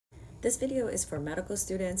This video is for medical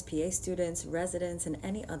students, PA students, residents, and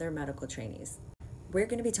any other medical trainees. We're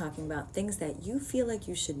going to be talking about things that you feel like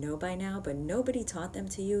you should know by now, but nobody taught them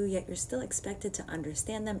to you, yet you're still expected to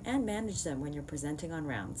understand them and manage them when you're presenting on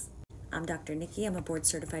rounds. I'm Dr. Niky, I'm a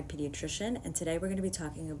board-certified pediatrician, and today we're going to be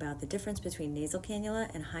talking about the difference between nasal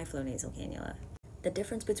cannula and high-flow nasal cannula, the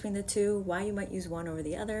difference between the two, why you might use one over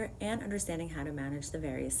the other, and understanding how to manage the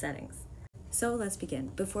various settings. So let's begin.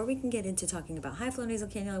 Before we can get into talking about high-flow nasal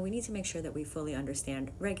cannula, we need to make sure that we fully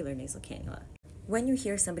understand regular nasal cannula. When you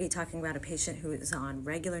hear somebody talking about a patient who is on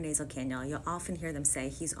regular nasal cannula, you'll often hear them say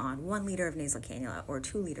he's on 1 liter of nasal cannula, or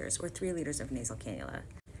 2 liters, or 3 liters of nasal cannula.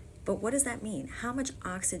 But what does that mean? How much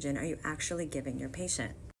oxygen are you actually giving your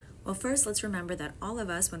patient? Well, first, let's remember that all of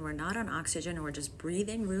us, when we're not on oxygen and we're just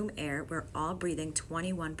breathing room air, we're all breathing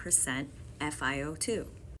 21% FiO2.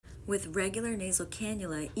 With regular nasal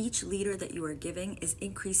cannula, each liter that you are giving is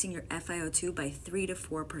increasing your FiO2 by 3 to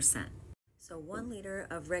 4%. So 1 liter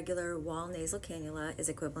of regular wall nasal cannula is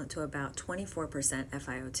equivalent to about 24%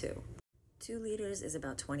 FiO2. 2 liters is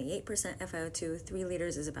about 28% FiO2, 3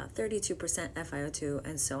 liters is about 32% FiO2,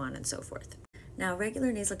 and so on and so forth. Now,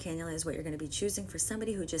 regular nasal cannula is what you're going to be choosing for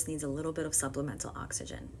somebody who just needs a little bit of supplemental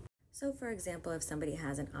oxygen. So, for example, if somebody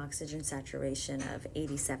has an oxygen saturation of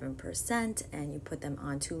 87% and you put them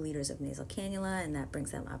on 2 liters of nasal cannula and that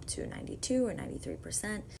brings them up to 92 or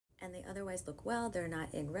 93%, and they otherwise look well, they're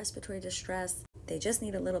not in respiratory distress, they just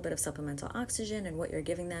need a little bit of supplemental oxygen, and what you're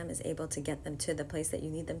giving them is able to get them to the place that you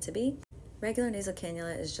need them to be, regular nasal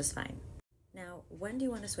cannula is just fine. Now, when do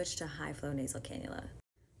you want to switch to high-flow nasal cannula?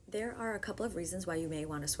 There are a couple of reasons why you may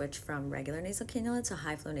want to switch from regular nasal cannula to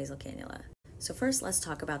high-flow nasal cannula. So first, let's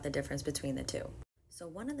talk about the difference between the two. So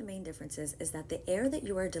one of the main differences is that the air that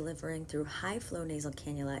you are delivering through high-flow nasal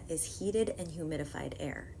cannula is heated and humidified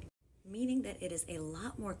air, meaning that it is a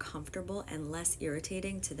lot more comfortable and less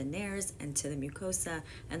irritating to the nares and to the mucosa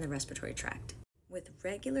and the respiratory tract. With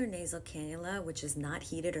regular nasal cannula, which is not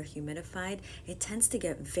heated or humidified, it tends to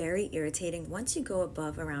get very irritating once you go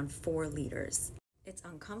above around 4 liters. It's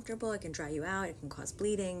uncomfortable, it can dry you out, it can cause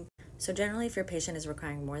bleeding. So generally, if your patient is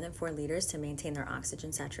requiring more than 4 liters to maintain their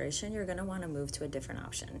oxygen saturation, you're going to want to move to a different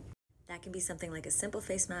option. That can be something like a simple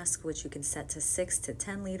face mask, which you can set to 6 to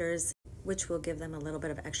 10 liters, which will give them a little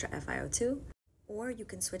bit of extra FiO2. Or you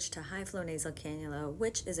can switch to high-flow nasal cannula,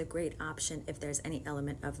 which is a great option if there's any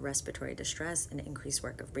element of respiratory distress and increased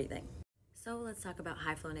work of breathing. So let's talk about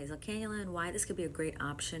high-flow nasal cannula and why this could be a great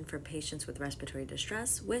option for patients with respiratory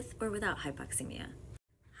distress with or without hypoxemia.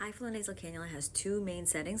 High-flow nasal cannula has 2 main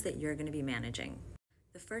settings that you're going to be managing.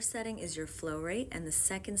 The first setting is your flow rate, and the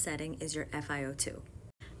second setting is your FiO2.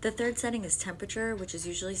 The third setting is temperature, which is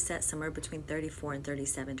usually set somewhere between 34 and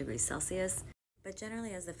 37 degrees Celsius. But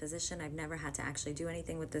generally, as the physician, I've never had to actually do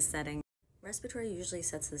anything with this setting. Respiratory usually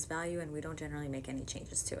sets this value, and we don't generally make any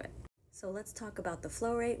changes to it. So let's talk about the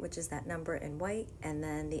flow rate, which is that number in white, and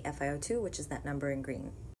then the FiO2, which is that number in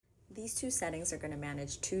green. These 2 settings are going to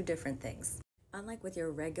manage 2 different things. Unlike with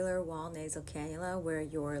your regular wall nasal cannula, where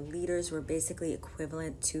your liters were basically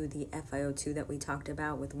equivalent to the FiO2 that we talked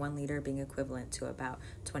about, with 1 liter being equivalent to about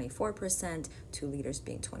 24%, 2 liters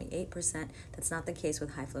being 28%, that's not the case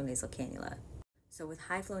with high-flow nasal cannula. So with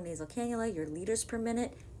high-flow nasal cannula, your liters per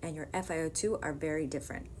minute and your FiO2 are very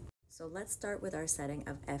different. So let's start with our setting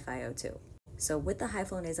of FiO2. So with the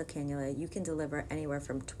high-flow nasal cannula, you can deliver anywhere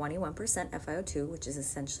from 21% FiO2, which is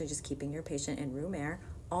essentially just keeping your patient in room air,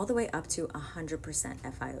 all the way up to 100%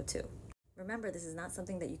 FiO2. Remember, this is not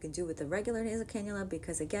something that you can do with the regular nasal cannula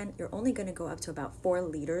because, again, you're only going to go up to about 4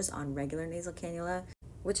 liters on regular nasal cannula,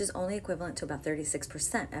 which is only equivalent to about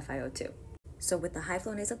 36% FiO2. So with the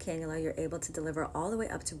high-flow nasal cannula, you're able to deliver all the way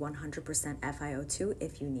up to 100% FiO2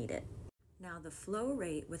 if you need it. Now, the flow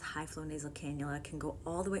rate with high-flow nasal cannula can go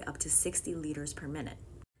all the way up to 60 liters per minute.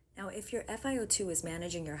 Now, if your FiO2 is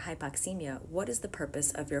managing your hypoxemia, what is the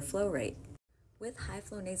purpose of your flow rate? With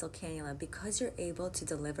high-flow nasal cannula, because you're able to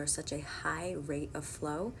deliver such a high rate of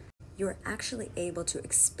flow, you're actually able to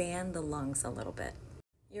expand the lungs a little bit.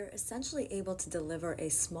 You're essentially able to deliver a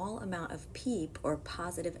small amount of PEEP, or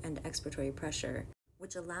positive end expiratory pressure,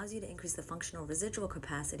 which allows you to increase the functional residual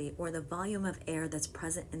capacity, or the volume of air that's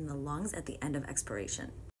present in the lungs at the end of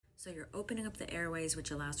expiration. So you're opening up the airways, which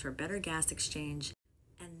allows for better gas exchange,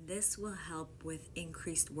 and this will help with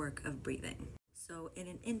increased work of breathing. So in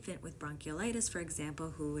an infant with bronchiolitis, for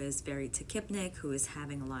example, who is very tachypnic, who is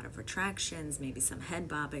having a lot of retractions, maybe some head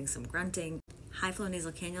bobbing, some grunting, high-flow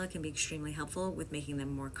nasal cannula can be extremely helpful with making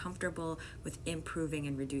them more comfortable with improving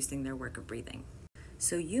and reducing their work of breathing.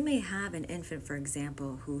 So you may have an infant, for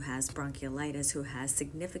example, who has bronchiolitis, who has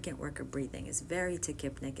significant work of breathing, is very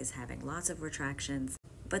tachypnic, is having lots of retractions.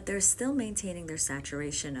 but they're still maintaining their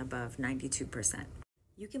saturation above 92%.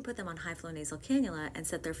 You can put them on high-flow nasal cannula and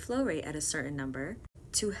set their flow rate at a certain number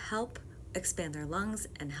to help expand their lungs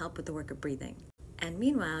and help with the work of breathing. And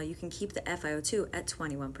meanwhile, you can keep the FiO2 at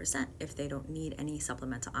 21% if they don't need any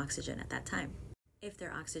supplemental oxygen at that time. If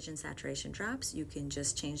their oxygen saturation drops, you can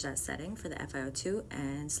just change that setting for the FiO2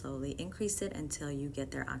 and slowly increase it until you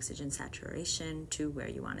get their oxygen saturation to where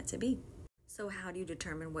you want it to be. So how do you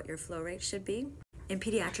determine what your flow rate should be? In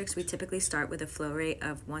pediatrics, we typically start with a flow rate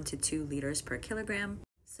of 1 to 2 liters per kilogram.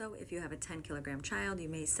 So if you have a 10 kilogram child, you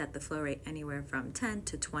may set the flow rate anywhere from 10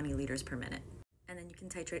 to 20 liters per minute. And then you can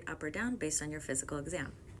titrate up or down based on your physical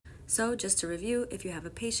exam. So just to review, if you have a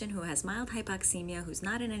patient who has mild hypoxemia, who's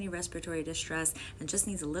not in any respiratory distress, and just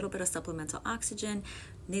needs a little bit of supplemental oxygen,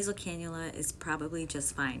 nasal cannula is probably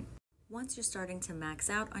just fine. Once you're starting to max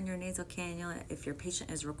out on your nasal cannula, if your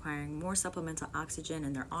patient is requiring more supplemental oxygen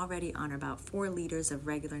and they're already on about 4 liters of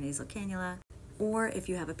regular nasal cannula, or if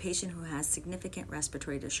you have a patient who has significant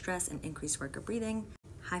respiratory distress and increased work of breathing,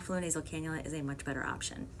 high-flow nasal cannula is a much better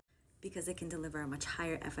option, because it can deliver a much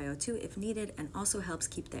higher FiO2 if needed and also helps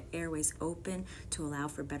keep the airways open to allow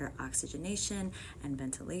for better oxygenation and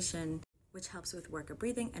ventilation, which helps with work of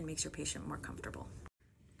breathing and makes your patient more comfortable.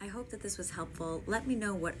 I hope that this was helpful. Let me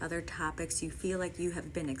know what other topics you feel like you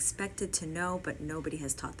have been expected to know but nobody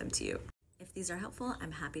has taught them to you. If these are helpful,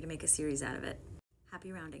 I'm happy to make a series out of it.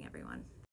 Happy rounding, everyone.